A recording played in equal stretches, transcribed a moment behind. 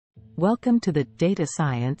Welcome to the Data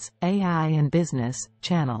Science, AI and Business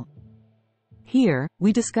channel. Here,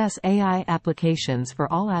 we discuss AI applications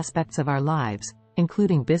for all aspects of our lives,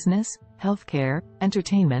 including business, healthcare,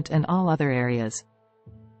 entertainment and all other areas.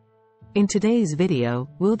 In today's video,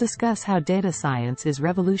 we'll discuss how data science is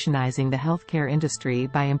revolutionizing the healthcare industry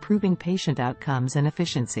by improving patient outcomes and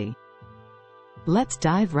efficiency. Let's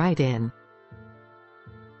dive right in.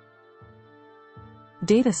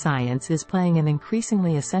 Data science is playing an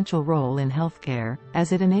increasingly essential role in healthcare,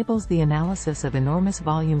 as it enables the analysis of enormous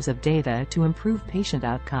volumes of data to improve patient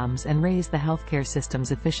outcomes and raise the healthcare system's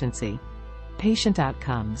efficiency. Patient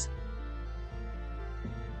outcomes.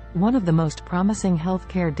 One of the most promising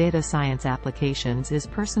healthcare data science applications is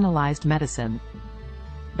personalized medicine.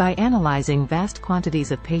 By analyzing vast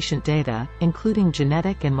quantities of patient data, including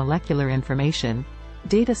genetic and molecular information,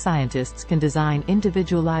 data scientists can design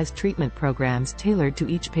individualized treatment programs tailored to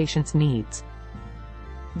each patient's needs.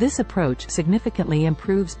 This approach significantly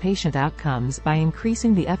improves patient outcomes by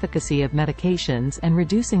increasing the efficacy of medications and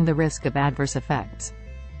reducing the risk of adverse effects.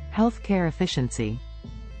 Healthcare efficiency.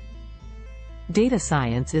 Data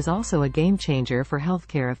science is also a game changer for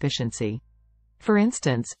healthcare efficiency. For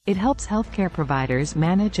instance, it helps healthcare providers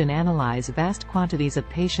manage and analyze vast quantities of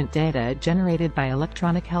patient data generated by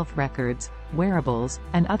electronic health records, wearables,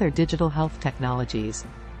 and other digital health technologies.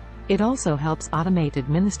 It also helps automate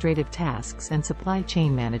administrative tasks and supply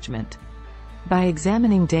chain management. By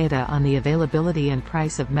examining data on the availability and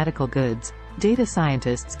price of medical goods, data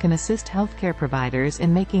scientists can assist healthcare providers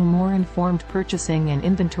in making more informed purchasing and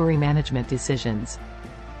inventory management decisions.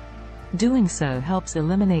 Doing so helps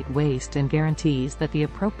eliminate waste and guarantees that the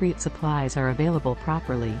appropriate supplies are available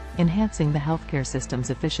properly, enhancing the healthcare system's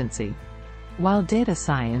efficiency. While data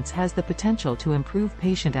science has the potential to improve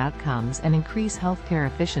patient outcomes and increase healthcare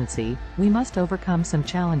efficiency, we must overcome some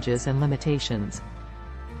challenges and limitations.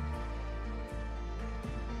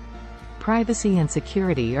 Privacy and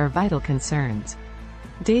security are vital concerns.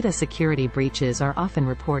 Data security breaches are often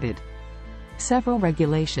reported. Several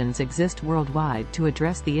regulations exist worldwide to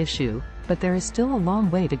address the issue, but there is still a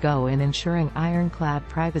long way to go in ensuring ironclad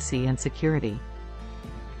privacy and security.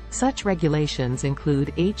 Such regulations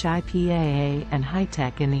include HIPAA and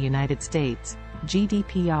HITECH in the United States,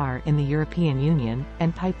 GDPR in the European Union,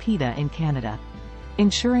 and PIPEDA in Canada.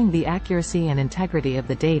 Ensuring the accuracy and integrity of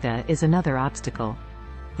the data is another obstacle.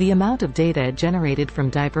 The amount of data generated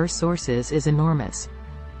from diverse sources is enormous.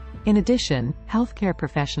 In addition, healthcare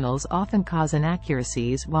professionals often cause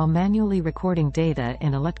inaccuracies while manually recording data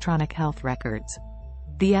in electronic health records.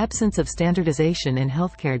 The absence of standardization in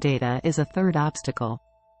healthcare data is a third obstacle.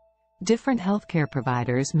 Different healthcare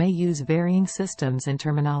providers may use varying systems and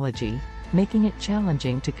terminology, making it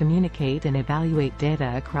challenging to communicate and evaluate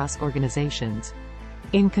data across organizations.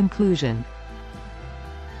 In conclusion,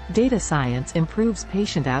 data science improves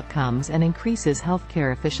patient outcomes and increases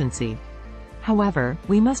healthcare efficiency. However,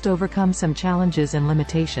 we must overcome some challenges and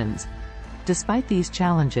limitations. Despite these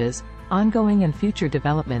challenges, ongoing and future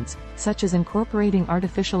developments, such as incorporating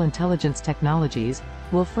artificial intelligence technologies,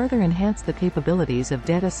 will further enhance the capabilities of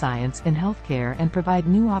data science in healthcare and provide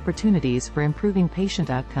new opportunities for improving patient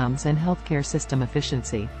outcomes and healthcare system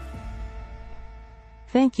efficiency.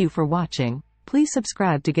 Thank you for watching. Please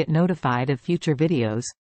subscribe to get notified of future videos.